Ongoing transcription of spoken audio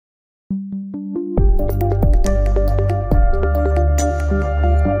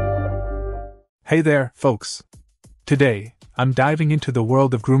Hey there, folks! Today, I'm diving into the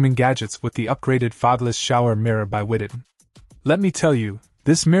world of grooming gadgets with the upgraded Fogless shower mirror by Witten. Let me tell you,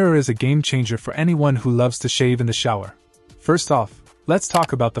 this mirror is a game changer for anyone who loves to shave in the shower. First off, let's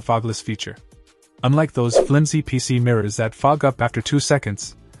talk about the Fogless feature. Unlike those flimsy PC mirrors that fog up after 2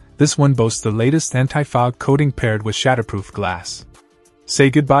 seconds, this one boasts the latest anti-fog coating paired with shatterproof glass. Say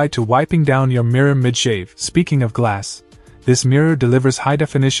goodbye to wiping down your mirror mid-shave. Speaking of glass, this mirror delivers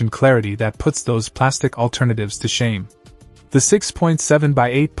high-definition clarity that puts those plastic alternatives to shame. The 6.7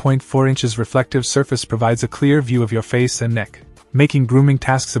 by 8.4 inches reflective surface provides a clear view of your face and neck, making grooming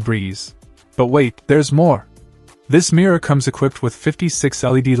tasks a breeze. But wait, there's more! This mirror comes equipped with 56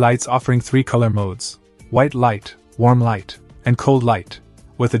 LED lights offering 3 color modes: white light, warm light, and cold light,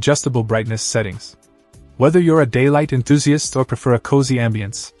 with adjustable brightness settings. Whether you're a daylight enthusiast or prefer a cozy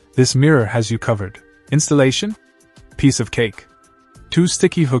ambience, this mirror has you covered. Installation? Piece of cake. 2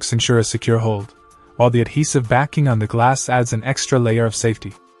 sticky hooks ensure a secure hold, while the adhesive backing on the glass adds an extra layer of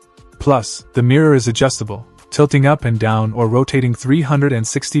safety. Plus, the mirror is adjustable, tilting up and down or rotating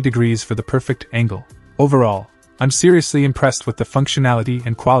 360 degrees for the perfect angle. Overall, I'm seriously impressed with the functionality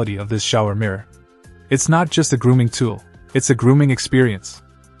and quality of this shower mirror. It's not just a grooming tool, it's a grooming experience.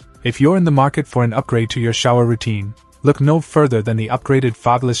 If you're in the market for an upgrade to your shower routine, look no further than the upgraded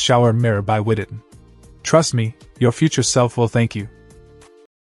Fogless shower mirror by Witten. Trust me, your future self will thank you.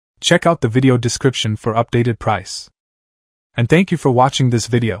 Check out the video description for updated price. And thank you for watching this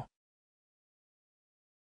video.